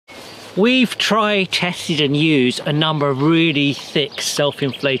we've tried, tested and used a number of really thick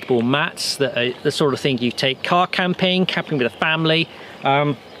self-inflatable mats that are the sort of thing you take car camping with a family.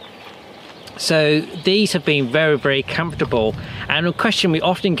 So these have been very, very comfortable, and a question we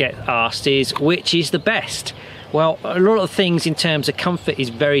often get asked is, which is the best? Well, a lot of things in terms of comfort is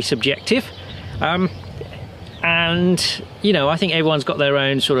very subjective, and you know, I think everyone's got their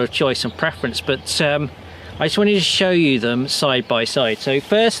own sort of choice and preference, but I just wanted to show you them side by side. So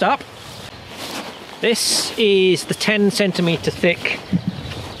first up, this is the 10 centimeter thick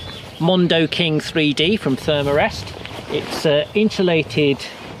Mondo King 3D from Therm-a-rest. It's insulated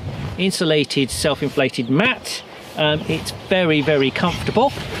self-inflated mat. It's very, very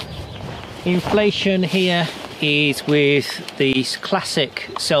comfortable. Inflation here is with these classic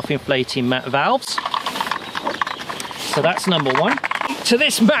self-inflating mat valves. So that's number one. So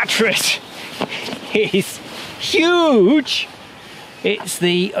this mattress is huge. It's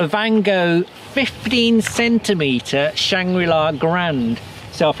the Vango 15 centimeter Shangri Grande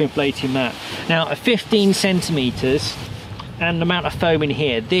self-inflating mat. Now at 15 centimeters and the amount of foam in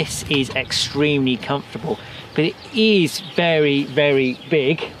here, this is extremely comfortable, but it is very, very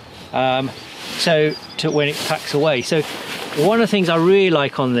big, so to when it packs away. So one of the things I really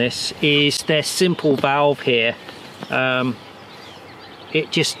like on this is their simple valve here.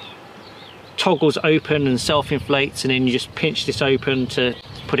 It just toggles open and self-inflates, and then you just pinch this open to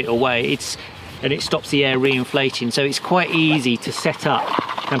put it away. And it stops the air re-inflating, so it's quite easy to set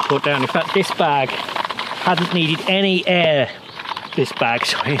up and put down. In fact, this bag hadn't needed any air.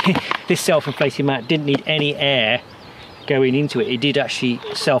 This self-inflating mat didn't need any air going into it. It did actually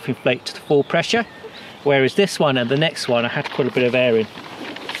self-inflate to the full pressure, whereas this one and the next one I had to put a bit of air in.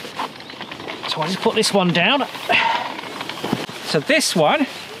 So I just put this one down. So this one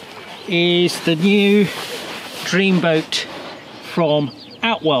is the new Dreamboat from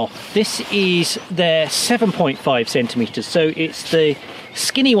Outwell. This is their 7.5 centimeters, so it's the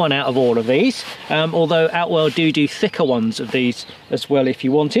skinny one out of all of these, although Outwell do thicker ones of these as well if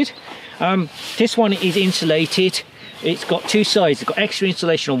you wanted. This one is insulated. It's got two sides. It's got extra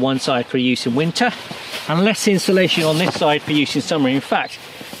insulation on one side for use in winter and less insulation on this side for use in summer. In fact,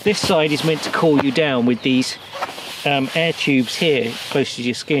 this side is meant to cool you down with these air tubes here close to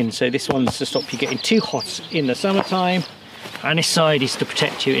your skin, so this one's to stop you getting too hot in the summertime, and this side is to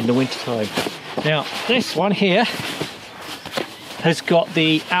protect you in the winter time. Now this one here has got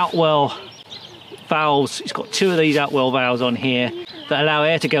the Outwell valves. It's got two of these Outwell valves on here that allow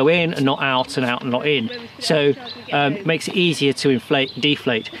air to go in and not out, and out and not in. So it makes it easier to inflate and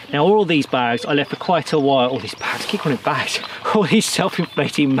deflate. Now all of these bags I left for quite a while. All these bags, I keep calling it bags. All these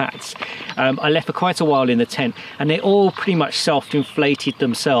self-inflating mats I left for quite a while in the tent, and they all pretty much self-inflated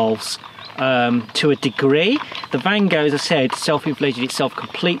themselves to a degree. The Vango, as I said, self-inflated itself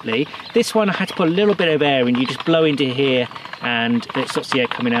completely. This one I had to put a little bit of air in. You just blow into here and it stops the air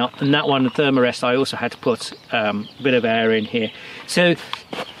coming out. And that one, the Therm-a-rest, I also had to put a bit of air in here. So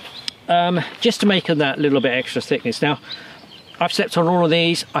just to make that little bit extra thickness. Now I've slept on all of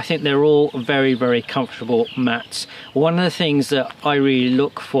these. I think they're all very, very comfortable mats. One of the things that I really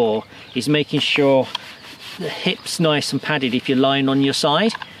look for is making sure the hip's nice and padded if you're lying on your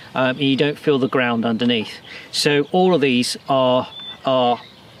side. And you don't feel the ground underneath. So all of these are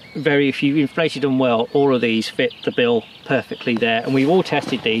very, if you've inflated them well, all of these fit the bill perfectly there. And we've all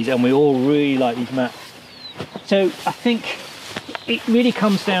tested these and we all really like these mats. So I think it really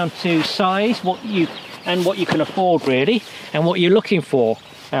comes down to size, what you can afford really, and what you're looking for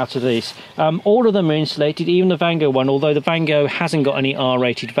out of these. All of them are insulated, even the Vango one, although the Vango hasn't got any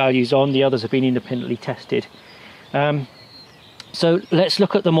R-rated values on. The others have been independently tested. So let's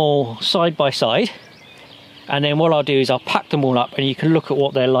look at them all side by side, and then what I'll do is I'll pack them all up and you can look at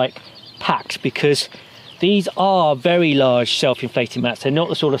what they're like packed, because these are very large self-inflating mats. They're not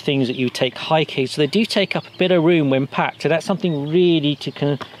the sort of things that you take hiking, so they do take up a bit of room when packed. So that's something really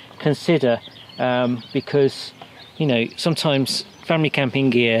to consider, because you know, sometimes family camping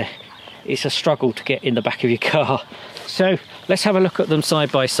gear, it's a struggle to get in the back of your car. So let's have a look at them side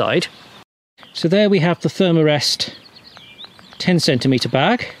by side. So there we have the Therm-a-rest 10 centimeter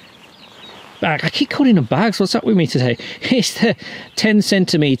bag. I keep calling them bags, what's up with me today? It's the 10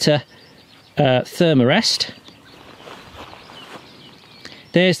 centimeter Therm-a-rest.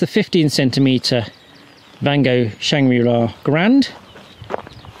 There's the 15 centimeter Vango Shangri Grande,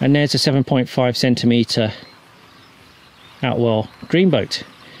 and there's a 7.5 centimeter Outwell Dreamboat.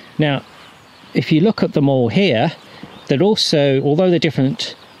 Now if you look at them all here, they're also, although they're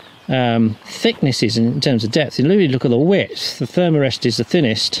different thicknesses in terms of depth, you really look at the width. The Therm-a-rest is the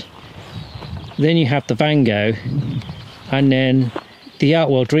thinnest, then you have the Vango, and then the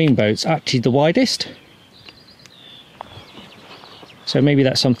Outwell Dreamboat's actually the widest. So maybe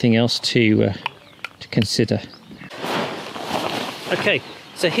that's something else to consider. Okay,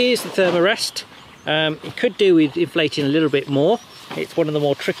 so here's the Therm-a-rest. It could do with inflating a little bit more. It's one of the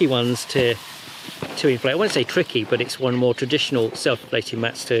more tricky ones to inflate. I won't say tricky, but it's one of the more traditional self-inflating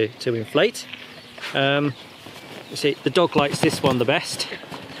mats to inflate. See, the dog likes this one the best.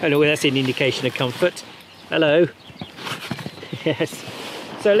 I know that's an indication of comfort. Hello. Yes.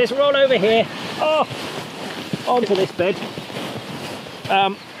 So let's roll over here. Oh, onto this bed.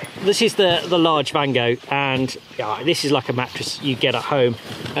 This is the large Vango, and yeah, this is like a mattress you get at home.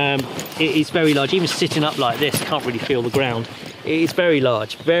 It is very large. Even sitting up like this, can't really feel the ground. It is very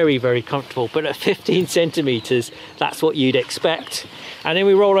large, very, very comfortable. But at 15 centimeters, that's what you'd expect. And then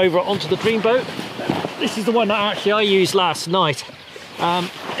we roll over onto the Dreamboat. This is the one that actually I used last night.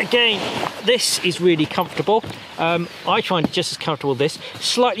 Again, this is really comfortable. I find it just as comfortable as this.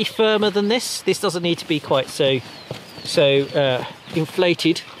 Slightly firmer than this. This doesn't need to be quite so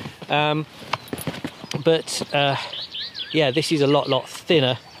inflated. Yeah, this is a lot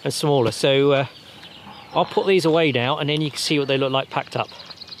thinner and smaller. So I'll put these away now, and then you can see what they look like packed up.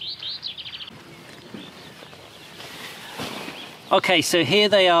 Okay, so here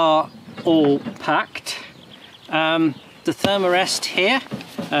they are all packed. The Therm-a-rest here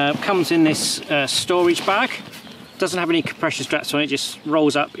comes in this storage bag. Doesn't have any compression straps on it, just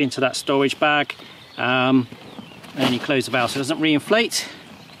rolls up into that storage bag. And you close the valve so it doesn't re-inflate.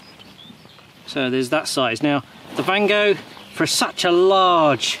 So there's that size. Now the Vango, for such a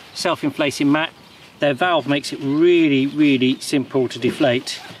large self-inflating mat, their valve makes it really simple to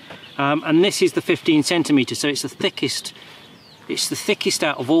deflate. And this is the 15 centimeters, so it's the thickest. It's the thickest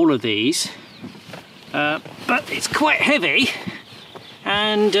out of all of these, but it's quite heavy,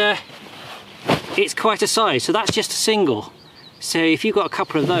 and it's quite a size. So that's just a single. So if you've got a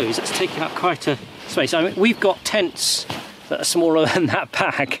couple of those, that's taking up quite a space. I mean, we've got tents that are smaller than that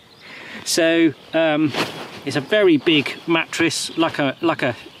bag. So it's a very big mattress, like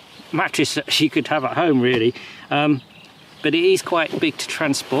a mattress that you could have at home, really. But it is quite big to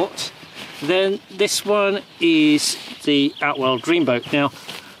transport. Then this one is the Outwell Dreamboat. Now,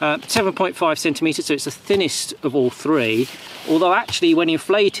 7.5 centimeters, so it's the thinnest of all three. Although actually, when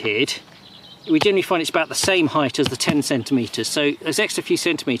inflated, we generally find it's about the same height as the 10 centimeters. So there's extra few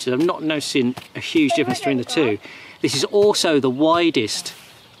centimeters. I'm not noticing a huge difference between the two. This is also the widest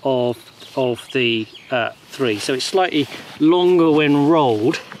of the three. So it's slightly longer when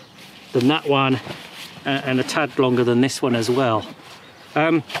rolled than that one, and a tad longer than this one as well.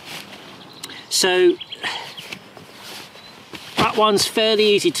 So that one's fairly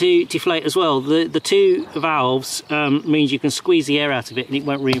easy to deflate as well. The two valves means you can squeeze the air out of it and it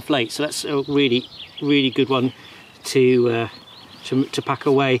won't re-inflate. So that's a really good one to pack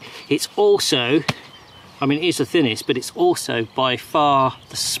away. It's also, I mean, it is the thinnest, but it's also by far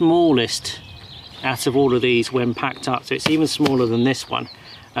the smallest out of all of these when packed up. So it's even smaller than this one.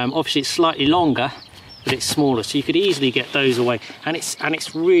 Obviously it's slightly longer, but it's smaller, so you could easily get those away. And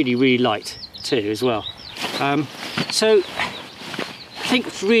it's really light too as well. So I think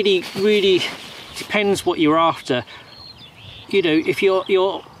it's really depends what you're after. You know, if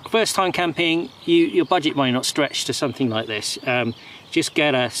you're first time camping, your budget might not stretch to something like this. Just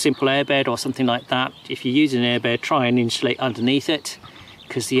get a simple airbed or something like that. If you're using an airbed, try and insulate underneath it,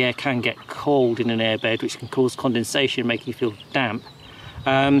 because the air can get cold in an airbed, which can cause condensation, making you feel damp.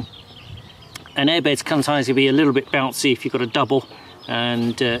 And airbeds can sometimes be a little bit bouncy if you've got a double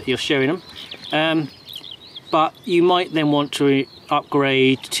and you're sharing them. But you might then want to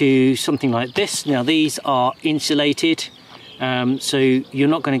upgrade to something like this. Now these are insulated, so you're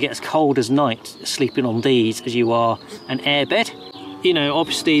not going to get as cold as night sleeping on these as you are an airbed. You know,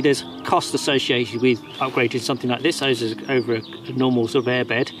 obviously there's cost associated with upgrading something like this over a normal sort of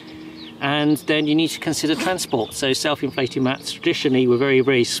airbed. And then you need to consider transport. So self-inflating mats traditionally were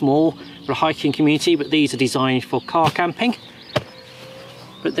very small for a hiking community, but these are designed for car camping.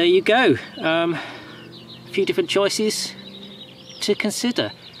 But there you go, a few different choices to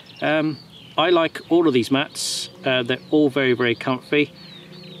consider. I like all of these mats. They're all very comfy.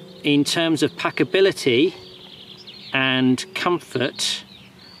 In terms of packability and comfort,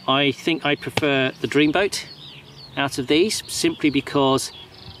 I think I prefer the Dreamboat out of these, simply because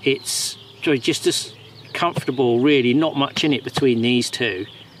it's just as comfortable, really, not much in it between these two.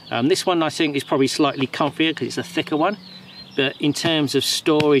 This one I think is probably slightly comfier because it's a thicker one, but in terms of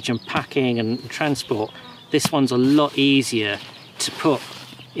storage and packing and transport, this one's a lot easier to put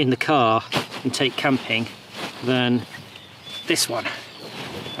in the car and take camping than this one.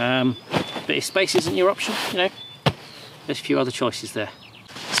 But if space isn't your option, you know, there's a few other choices there.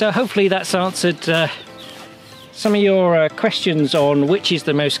 So hopefully that's answered some of your questions on which is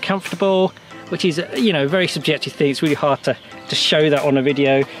the most comfortable, which is, you know, a very subjective thing. It's really hard to show that on a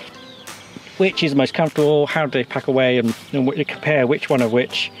video. Which is the most comfortable, how do they pack away, and compare which one of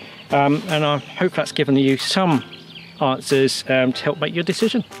which. And I hope that's given you some answers to help make your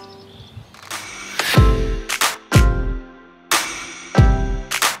decision.